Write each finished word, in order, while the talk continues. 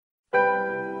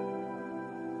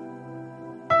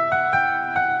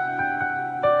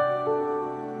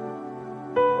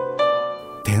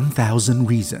10,000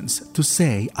 reasons to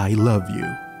say I love you.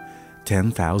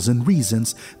 10,000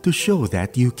 reasons to show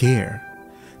that you care.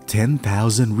 10,000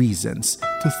 reasons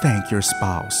to thank your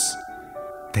spouse.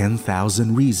 10,000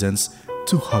 reasons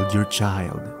to hug your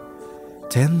child.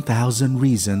 10,000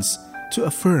 reasons to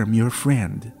affirm your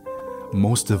friend.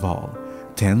 Most of all,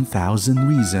 10,000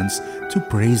 reasons to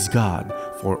praise God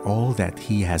for all that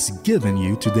He has given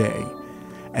you today.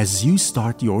 As you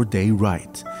start your day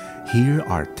right, here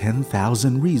are 10,000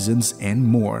 reasons and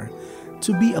more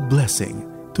to be a blessing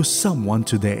to someone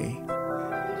today.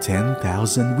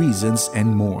 10,000 Reasons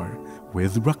and More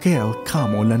with Raquel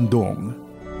Camo Landong.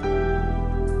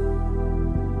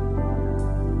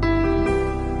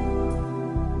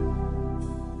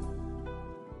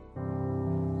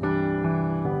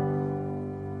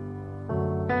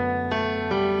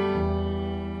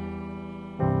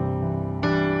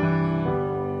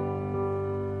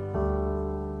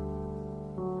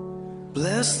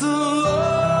 Bless the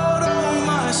Lord, oh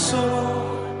my soul,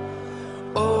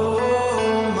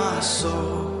 oh my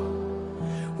soul.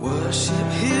 Worship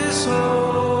His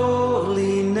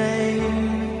holy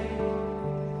name.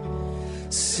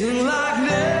 Sing like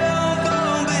never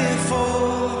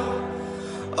before,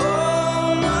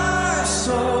 oh my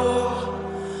soul.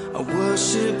 I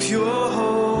worship Your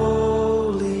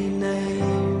holy name.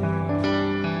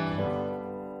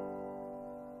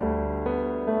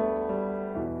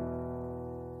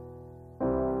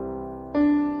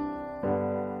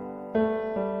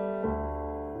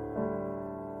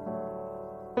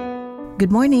 Good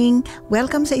morning!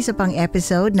 Welcome sa isa pang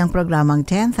episode ng programang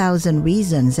 10,000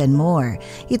 Reasons and More.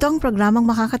 Ito ang programang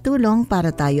makakatulong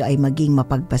para tayo ay maging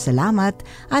mapagpasalamat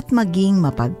at maging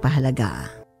mapagpahalaga.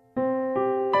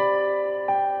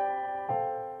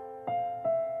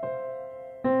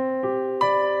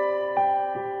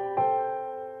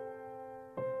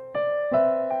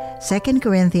 Second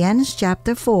Corinthians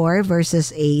chapter 4 verses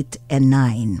 8 and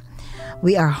 9.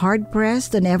 We are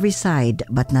hard-pressed on every side,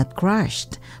 but not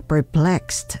crushed,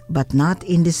 perplexed, but not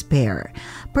in despair,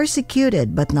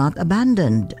 persecuted, but not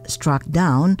abandoned, struck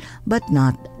down, but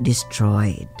not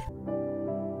destroyed.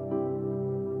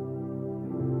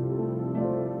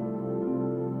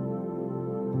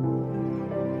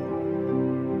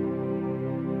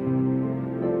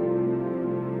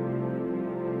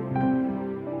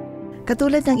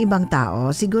 Katulad ng ibang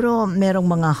tao, siguro merong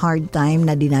mga hard time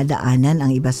na dinadaanan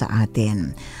ang iba sa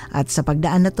atin. At sa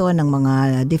pagdaan na to ng mga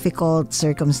difficult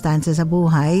circumstances sa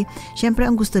buhay, syempre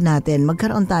ang gusto natin,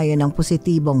 magkaroon tayo ng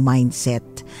positibong mindset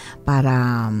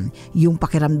para yung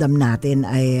pakiramdam natin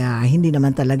ay hindi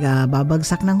naman talaga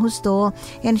babagsak ng husto.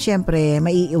 And syempre,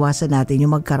 maiiwasan natin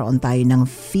yung magkaroon tayo ng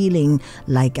feeling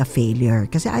like a failure.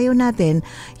 Kasi ayaw natin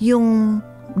yung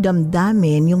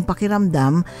damdamin, yung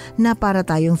pakiramdam na para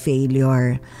tayong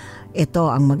failure.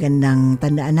 Ito ang magandang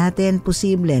tandaan natin,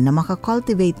 posible na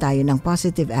makakultivate tayo ng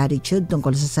positive attitude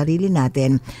tungkol sa sarili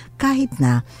natin kahit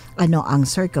na ano ang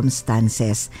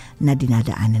circumstances na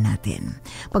dinadaanan natin.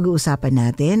 Pag-uusapan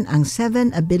natin ang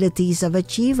 7 abilities of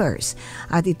achievers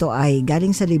at ito ay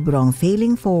galing sa librong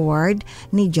Failing Forward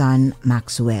ni John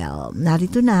Maxwell.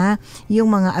 Narito na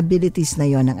yung mga abilities na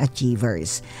yon ng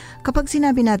achievers. Kapag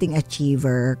sinabi nating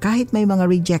achiever, kahit may mga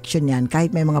rejection yan,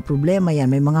 kahit may mga problema yan,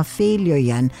 may mga failure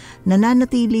yan,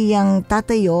 nananatili yang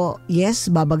tatayo, yes,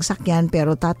 babagsak yan,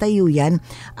 pero tatayo yan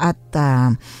at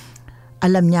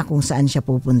alam niya kung saan siya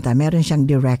pupunta. Meron siyang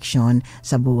direction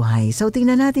sa buhay. So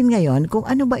tingnan natin ngayon kung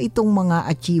ano ba itong mga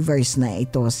achievers na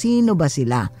ito. Sino ba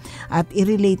sila? At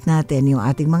i-relate natin yung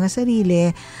ating mga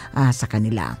sarili sa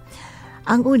kanila.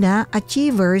 Ang una,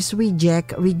 achievers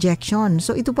reject rejection.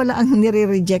 So ito pala ang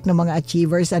nire-reject ng mga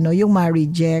achievers, yung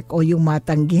ma-reject o yung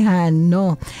matanggihan,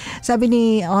 no? Sabi ni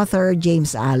author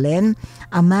James Allen,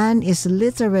 a man is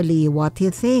literally what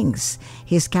he thinks,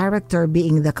 his character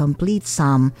being the complete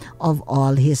sum of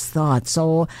all his thoughts.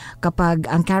 So kapag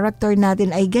ang character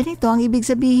natin ay ganito, ang ibig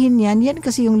sabihin yan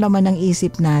kasi yung laman ng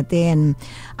isip natin.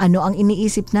 Ano ang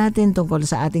iniisip natin tungkol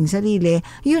sa ating sarili,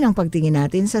 yun ang pagtingin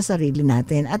natin sa sarili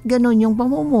natin at ganun yung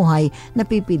pamumuhay na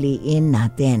pipiliin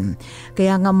natin.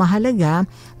 Kaya nga mahalaga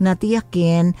na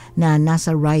tiyakin na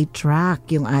nasa right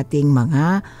track yung ating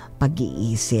mga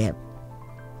pag-iisip.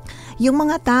 Yung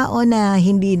mga tao na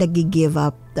hindi nag-give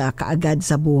up kaagad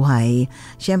sa buhay,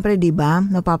 syempre 'di ba,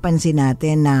 mapapansin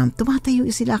natin na tumatayo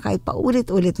sila kahit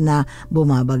paulit-ulit na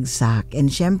bumabagsak. And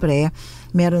syempre,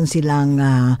 meron silang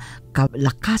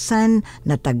kalakasan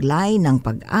na taglay ng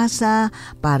pag-asa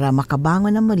para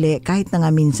makabangon na muli kahit na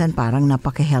nga minsan parang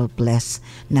napaka-helpless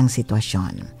ng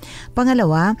sitwasyon.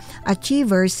 Pangalawa,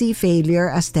 achievers see failure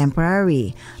as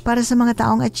temporary. Para sa mga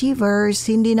taong achievers,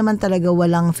 hindi naman talaga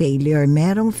walang failure.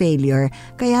 Merong failure,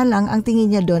 kaya lang ang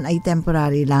tingin niya doon ay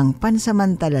temporary lang,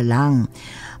 pansamantala lang.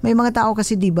 May mga tao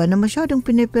kasi 'di ba na masyadong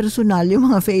pinipersonal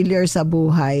yung mga failure sa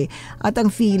buhay at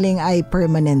ang feeling ay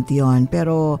permanent 'yon.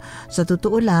 Pero sa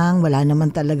totoo lang, wala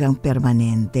naman talagang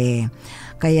permanente.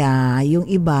 Kaya yung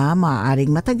iba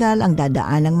maaaring matagal ang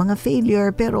dadaan ng mga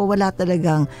failure pero wala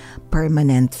talagang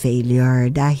permanent failure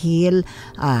dahil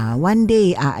one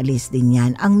day aalis din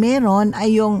yan. Ang meron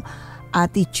ay yung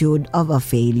attitude of a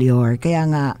failure. Kaya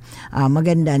nga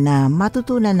maganda na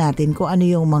matutunan natin kung ano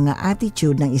yung mga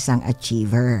attitude ng isang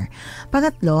achiever.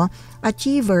 Pangatlo,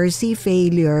 achievers see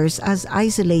failures as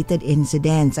isolated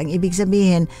incidents. Ang ibig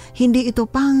sabihin, hindi ito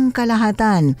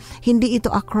pangkalahatan, hindi ito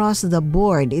across the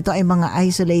board. Ito ay mga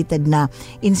isolated na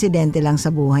insidente lang sa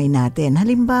buhay natin.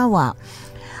 Halimbawa,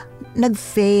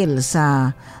 nag-fail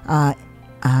sa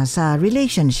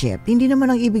relationship. Hindi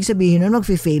naman ang ibig sabihin nun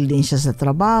mag-fail din siya sa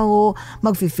trabaho,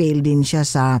 mag-fail din siya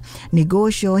sa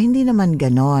negosyo. Hindi naman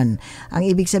ganon. Ang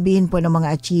ibig sabihin po ng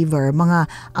mga achiever,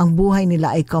 ang buhay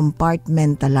nila ay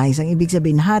compartmentalized. Ang ibig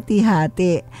sabihin,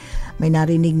 hati-hati. May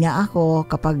narinig nga ako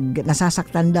kapag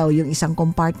nasasaktan daw yung isang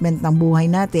compartment ng buhay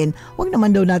natin, wag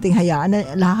naman daw nating hayaan na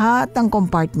lahat ng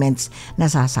compartments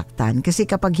nasasaktan. Kasi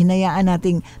kapag hinayaan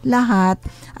nating lahat,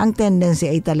 ang tendency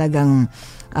ay talagang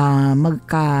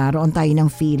magkaroon tayo ng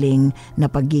feeling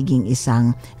na pagiging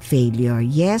isang failure.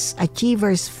 Yes,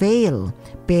 achievers fail,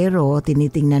 pero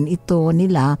tinitingnan ito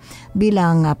nila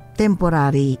bilang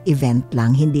temporary event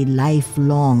lang, hindi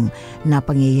lifelong na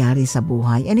pangyayari sa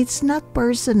buhay. And it's not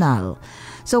personal.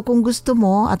 So kung gusto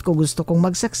mo at kung gusto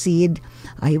kong mag-succeed,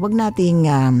 ay wag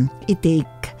nating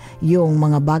i-take yung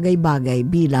mga bagay-bagay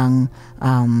bilang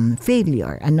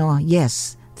failure.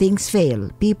 Yes, things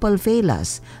fail. People fail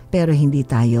us. Pero hindi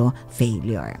tayo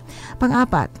failure.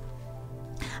 Pang-apat,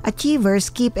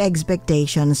 achievers keep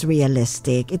expectations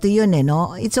realistic. Ito yun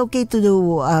no? It's okay to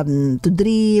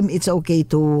dream, it's okay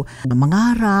to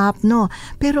mangarap, no?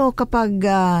 Pero kapag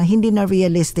hindi na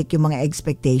realistic yung mga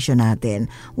expectation natin,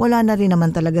 wala na rin naman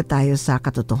talaga tayo sa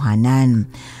katotohanan.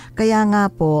 Kaya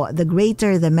nga po, the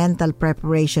greater the mental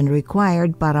preparation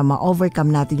required para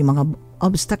ma-overcome natin yung mga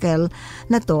obstacle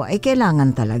na to ay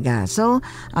kailangan talaga. So,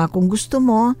 kung gusto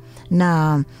mo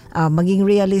na maging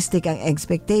realistic ang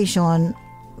expectation,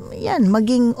 yan,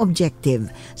 maging objective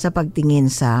sa pagtingin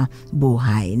sa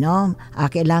buhay, no?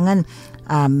 Kailangan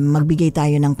magbigay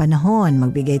tayo ng panahon,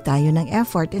 magbigay tayo ng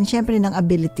effort, and syempre ng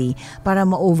ability para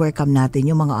ma-overcome natin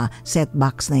yung mga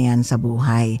setbacks na yan sa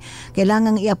buhay.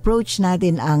 Kailangan i-approach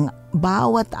natin ang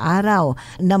bawat araw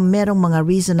na merong mga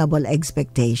reasonable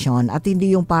expectation at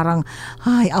hindi yung parang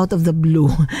out of the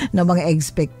blue na mga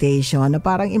expectation na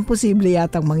parang imposible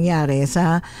yatang mangyari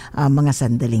sa mga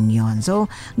sandaling yon.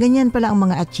 So, ganyan pala ang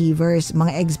mga achievers,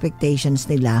 mga expectations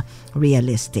nila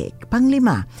realistic.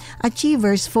 Panglima,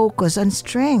 achievers focus on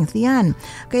strength. Yan.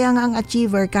 Kaya nga ang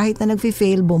achiever kahit na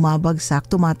nagfi-fail, bumabagsak,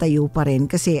 tumatayo pa rin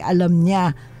kasi alam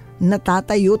niya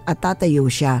natatayo at tatayo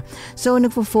siya. So,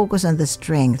 nagfo-focus on the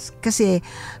strength. Kasi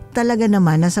talaga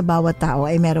naman na sa bawat tao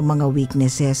ay merong mga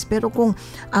weaknesses. Pero kung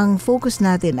ang focus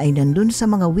natin ay nandun sa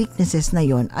mga weaknesses na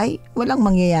yon, ay walang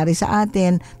mangyayari sa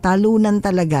atin. Talunan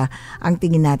talaga ang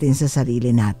tingin natin sa sarili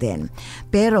natin.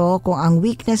 Pero kung ang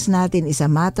weakness natin is a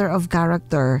matter of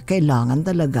character, kailangan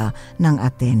talaga ng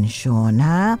attention.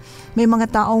 May mga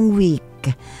taong weak.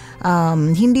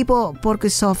 Hindi po porke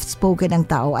soft-spoken ang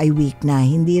tao ay weak na.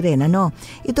 Hindi rin.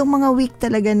 Itong mga weak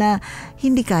talaga na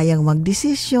hindi kayang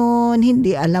magdesisyon,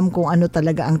 hindi alam kung ano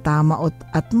talaga ang tama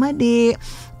at mali,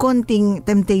 konting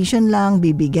temptation lang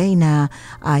bibigay na.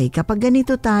 Ay, kapag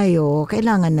ganito tayo,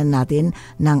 kailangan na natin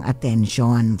ng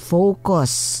attention.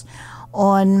 Focus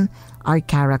on our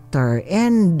character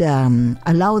and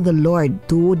allow the Lord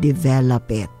to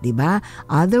develop it, diba?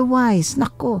 Otherwise,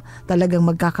 talagang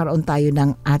magkakaroon tayo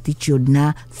ng attitude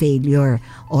na failure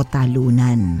o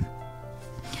talunan.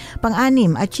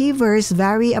 Pang-anim, achievers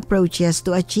vary approaches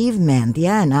to achievement.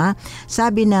 Yan,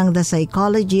 Sabi ng The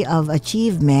Psychology of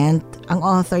Achievement, ang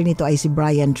author nito ay si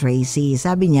Brian Tracy.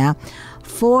 Sabi niya,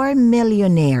 4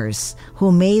 millionaires who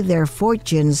made their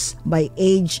fortunes by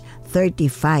age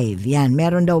 35. Yan,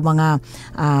 meron daw mga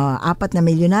 4 na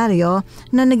milyonaryo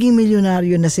na naging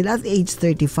milyonaryo na sila at age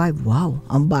 35. Wow,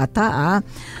 ang bata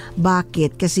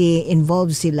Bakit? Kasi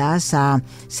involved sila sa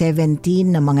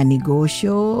 17 na mga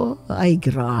negosyo. Ay,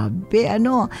 grabe.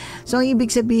 So, ang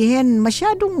ibig sabihin,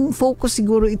 masyadong focus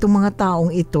siguro itong mga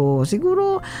taong ito.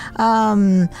 Siguro,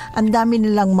 ang dami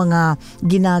nilang mga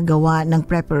ginagawa ng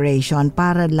preparation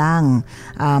para lang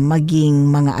maging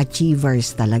mga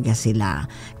achievers talaga sila.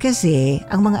 Kasi,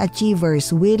 ang mga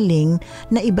achievers willing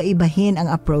na iba-ibahin ang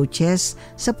approaches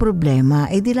sa problema,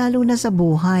 di lalo na sa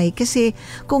buhay. Kasi,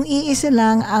 kung iisa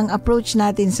lang ang approach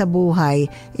natin sa buhay,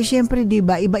 syempre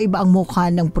diba, iba-iba ang mukha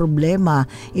ng problema,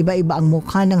 iba-iba ang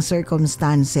mukha ng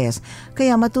circumstances.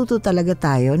 Kaya matuto talaga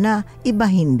tayo na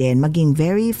ibahin din, maging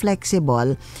very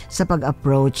flexible sa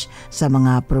pag-approach sa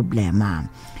mga problema.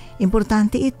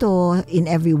 Importante ito in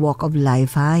every walk of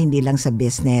life, hindi lang sa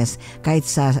business. Kahit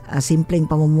sa simpleng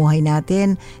pamumuhay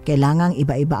natin, kailangang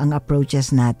iba-iba ang approaches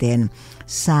natin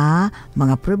sa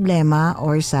mga problema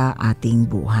or sa ating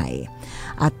buhay.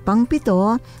 At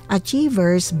pang-7,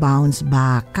 achievers bounce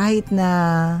back. Kahit na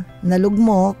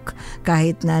nalugmok,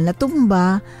 kahit na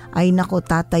natumba, ay nako,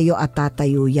 tatayo at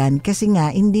tatayo yan. Kasi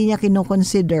nga, hindi niya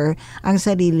kinoconsider ang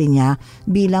sarili niya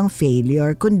bilang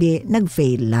failure, kundi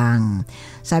nag-fail lang.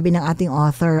 Sabi ng ating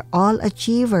author, all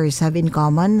achievers have in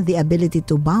common the ability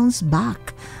to bounce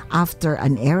back after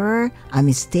an error, a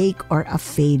mistake, or a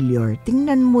failure.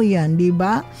 Tingnan mo yan, di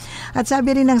ba? At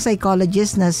sabi rin ng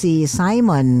psychologist na si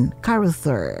Simon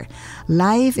Carothers,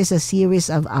 life is a series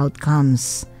of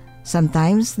outcomes.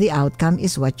 Sometimes the outcome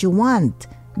is what you want.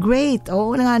 Great,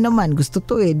 oo nga naman, gusto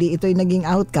to di ito'y naging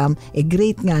outcome,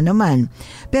 great nga naman.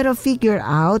 Pero figure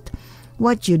out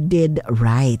what you did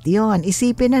right. Yon,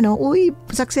 isipin uy,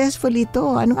 successful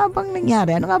ito. Ano nga bang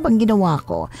nangyari? Ano nga bang ginawa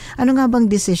ko? Ano nga bang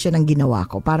decision ang ginawa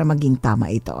ko para maging tama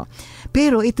ito?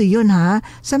 Pero ito yun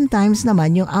sometimes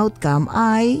naman yung outcome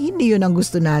ay hindi yun ang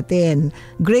gusto natin.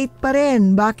 Great pa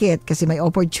rin. Bakit? Kasi may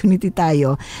opportunity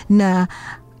tayo na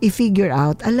i-figure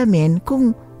out, alamin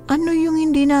kung ano yung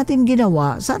hindi natin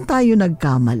ginawa, saan tayo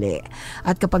nagkamali.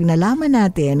 At kapag nalaman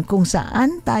natin kung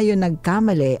saan tayo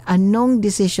nagkamali, anong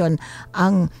decision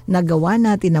ang nagawa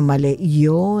natin na mali,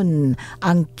 yun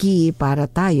ang key para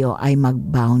tayo ay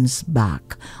mag-bounce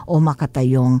back o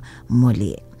makatayong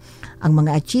muli. Ang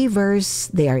mga achievers,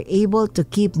 they are able to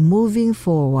keep moving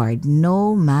forward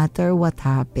no matter what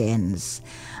happens.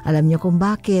 Alam niyo kung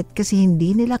bakit? Kasi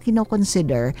hindi nila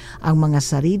kinoconsider ang mga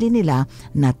sarili nila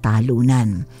na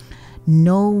talunan.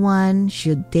 No one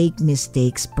should take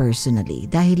mistakes personally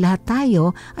dahil lahat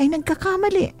tayo ay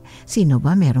nagkakamali. Sino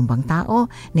ba? Meron bang tao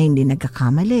na hindi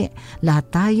nagkakamali? Lahat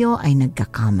tayo ay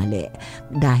nagkakamali.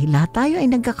 Dahil lahat tayo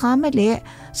ay nagkakamali,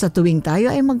 sa tuwing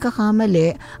tayo ay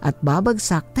magkakamali at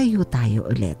babagsak, tayo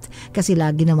ulit. Kasi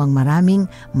lagi namang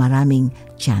maraming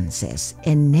chances.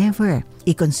 And never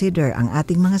i-consider ang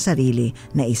ating mga sarili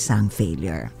na isang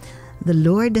failure. The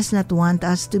Lord does not want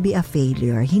us to be a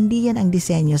failure. Hindi yan ang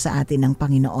disenyo sa atin ng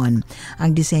Panginoon.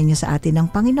 Ang disenyo sa atin ng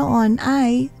Panginoon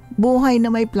ay buhay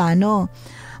na may plano.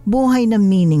 Buhay na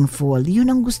meaningful. Yun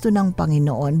ang gusto ng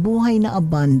Panginoon. Buhay na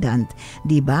abundant.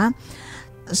 Diba?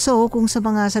 So, kung sa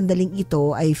mga sandaling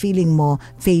ito ay feeling mo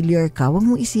failure ka, huwag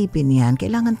mo isipin yan.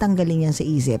 Kailangan tanggalin yan sa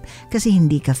isip kasi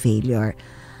hindi ka failure.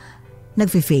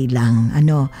 Nagfe-fail lang,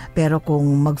 pero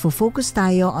kung magfo-focus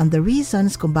tayo on the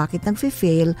reasons kung bakit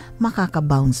nagfe-fail,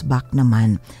 makaka-bounce back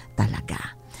naman talaga.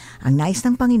 Ang nais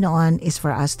ng Panginoon is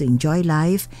for us to enjoy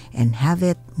life and have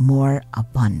it more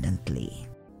abundantly.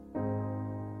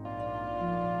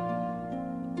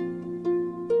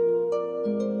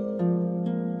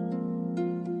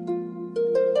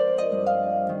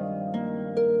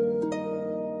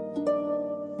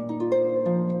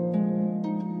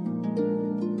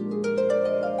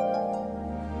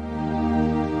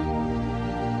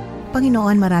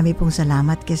 Panginoon, marami pong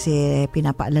salamat kasi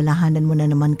pinapaalalahanan mo na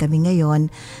naman kami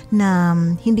ngayon na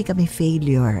hindi kami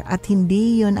failure at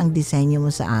hindi yon ang disenyo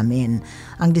mo sa amin.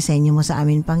 Ang disenyo mo sa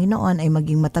amin, Panginoon, ay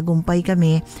maging matagumpay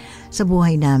kami sa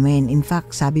buhay namin. In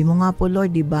fact, sabi mo nga po,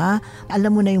 Lord, diba?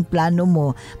 Alam mo na yung plano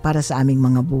mo para sa aming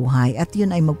mga buhay at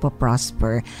yun ay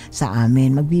magpa-prosper sa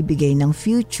amin, magbibigay ng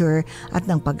future at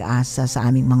ng pag-asa sa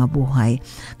aming mga buhay.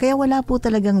 Kaya wala po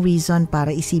talagang reason para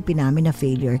isipin namin na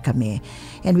failure kami.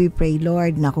 And we pray,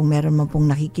 Lord, na kung meron man pong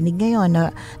nakikinig ngayon na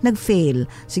nag-fail,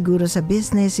 siguro sa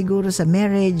business, siguro sa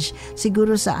marriage,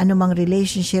 siguro sa anumang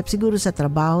relationship, siguro sa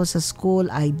trabaho, sa school,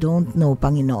 I don't know,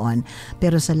 Panginoon.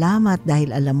 Pero salamat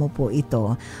dahil alam mo po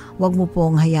ito. Huwag mo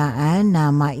pong hayaan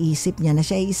na maisip niya na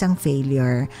siya ay isang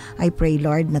failure. I pray,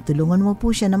 Lord, na tulungan mo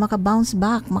po siya na maka-bounce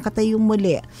back, makatayong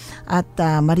muli at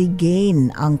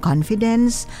ma-regain ang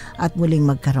confidence at muling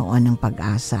magkaroon ng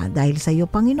pag-asa. Dahil sa iyo,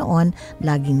 Panginoon,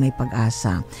 laging may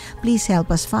pag-asa. Please help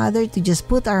us, Father, to just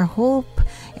put our hope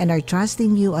and are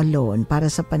trusting you alone para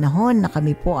sa panahon na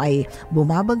kami po ay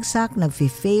bumabagsak,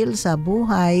 nag-fail sa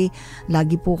buhay.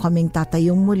 Lagi po kaming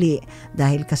tatayong muli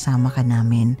dahil kasama ka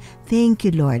namin. Thank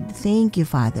you, Lord. Thank you,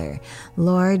 Father.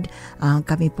 Lord,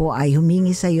 kami po ay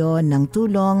humingi sa iyo ng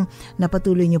tulong na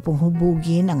patuloy niyo pong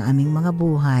hubugin ang aming mga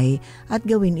buhay at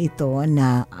gawin ito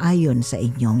na ayon sa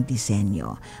inyong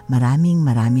disenyo.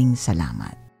 Maraming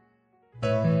salamat.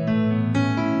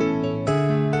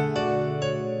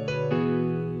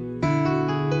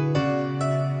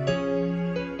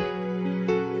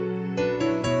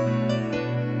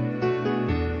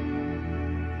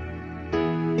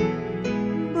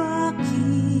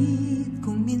 Bakit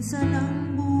kung minsan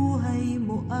ang buhay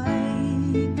mo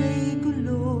ay kay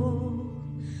gulo,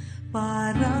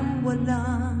 parang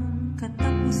walang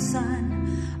katapusan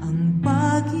ang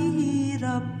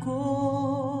paghihirap ko?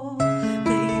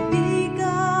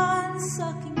 Kaibigan,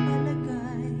 sa aking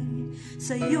palagay,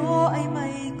 sa'yo ay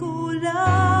may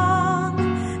kulang.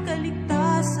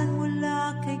 Kaligtasan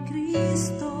mula kay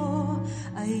Kristo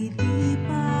ay di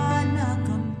pa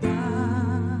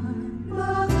nakamtan.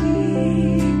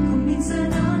 Bakit kung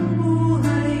minsan ang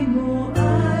buhay mo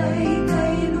ay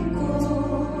kay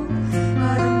lungkot,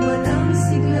 parang walang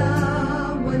sigla,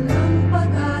 walang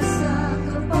pag-asa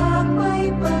kapag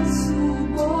may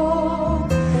pagsubok?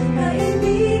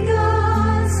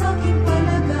 Kaibigan, sa aking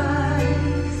palagay,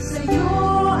 sa'yo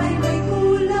ay may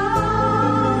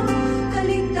kulang.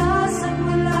 Kaligtasan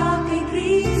mula kay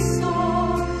Kristo,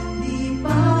 di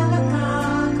pa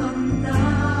nakakamtan.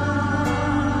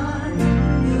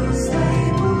 Diyos ay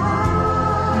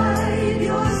buhay,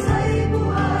 Diyos ay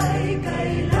buhay,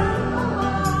 kailanman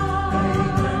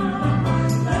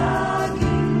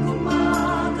laging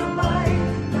gumagabay,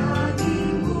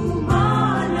 laging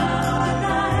umaalalay.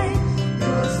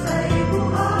 Diyos ay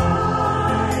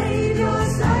buhay,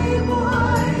 Diyos ay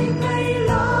buhay,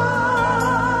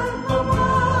 kailanman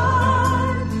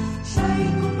siya'y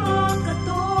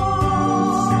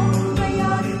kumakatok,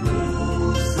 kaya't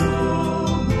puso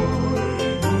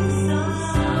mo'y buksan.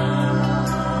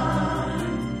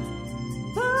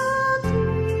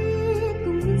 Bakit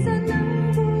kung minsan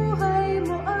ang buhay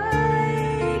mo ay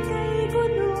kay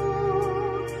gulo,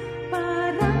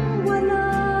 parang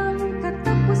walang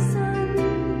katapusan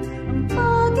ang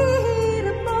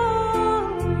paghihirap mo?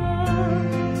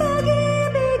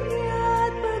 Pag-ibig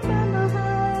niya't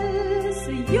pagmamahal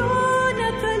sa'yo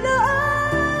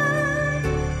nakalaan.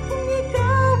 Kung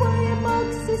ikaw ay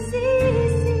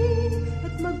magsisisi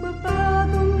at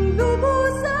magbabagong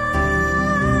lubusan.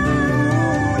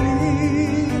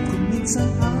 Ngunit kung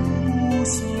minsan ang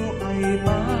puso ay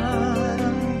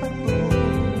parang bato,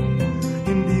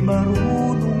 hindi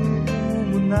marunong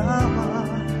umunawa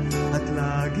at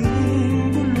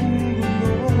laging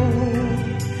gulong-gulo.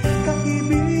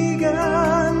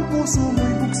 Kaibigan, puso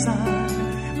mo'y buksan,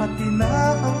 pati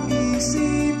na ang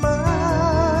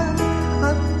isipan,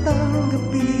 at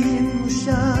tanggapin mo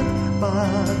siya't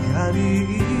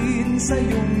paghariin sa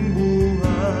iyong buhay.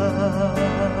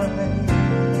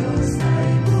 Diyos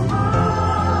ay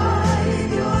buhay,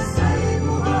 Diyos ay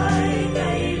buhay,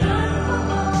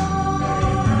 kailanman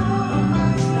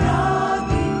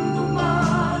laging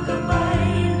gumagabay,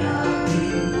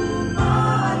 laging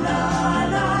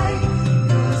umaalalay.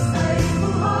 Diyos ay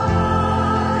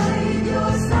buhay,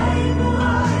 Diyos ay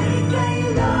buhay,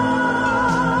 kailanman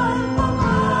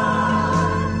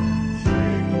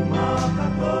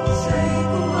siya'y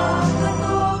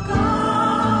kumakatok,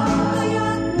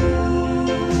 kaya't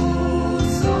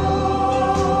puso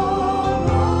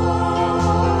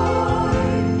mo'y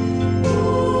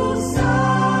buksan.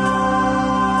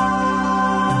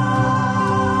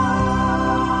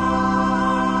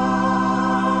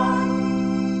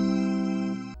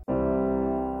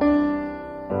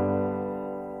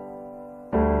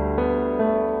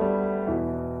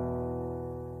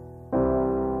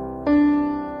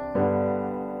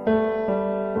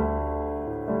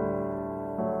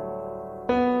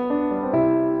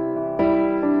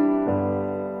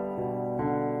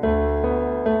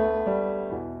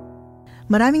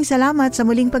 Maraming salamat sa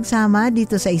muling pagsama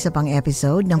dito sa isa pang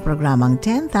episode ng programang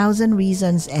 10,000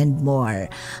 Reasons and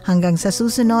More. Hanggang sa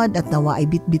susunod at nawa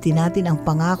ay bitbitin natin ang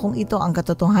pangakong ito, ang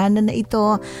katotohanan na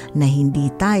ito na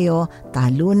hindi tayo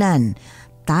talunan.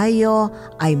 Tayo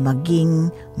ay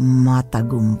maging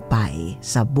matagumpay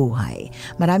sa buhay.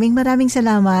 Maraming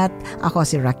salamat. Ako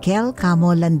si Raquel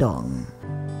Camo Landong.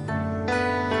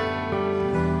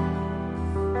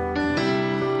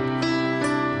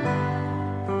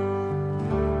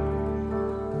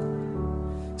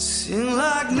 Sing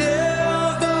like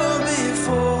never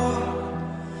before,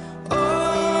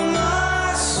 oh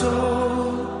my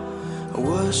soul.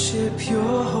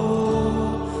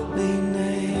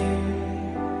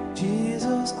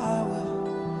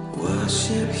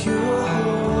 Worship your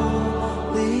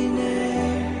holy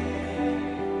name.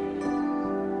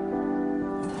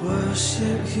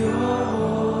 Worship your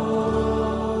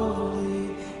holy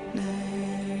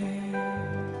name.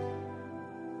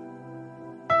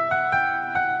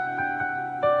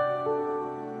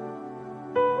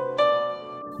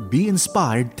 Be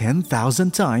inspired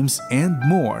 10,000 times and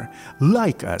more.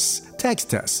 Like us,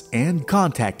 text us, and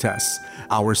contact us.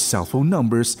 Our cell phone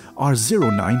numbers are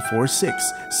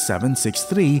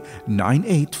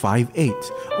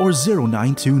 0946-763-9858 or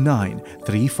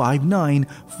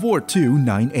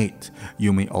 0929-359-4298.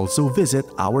 You may also visit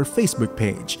our Facebook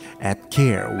page at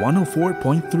CARE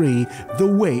 104.3 The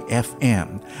Way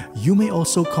FM. You may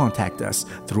also contact us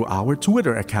through our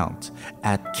Twitter account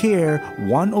at CARE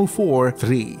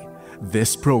 104.3.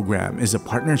 This program is a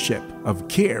partnership of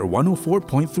CARE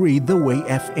 104.3 The Way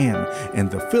FM and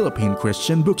the Philippine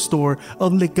Christian Bookstore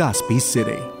of Legazpi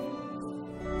City.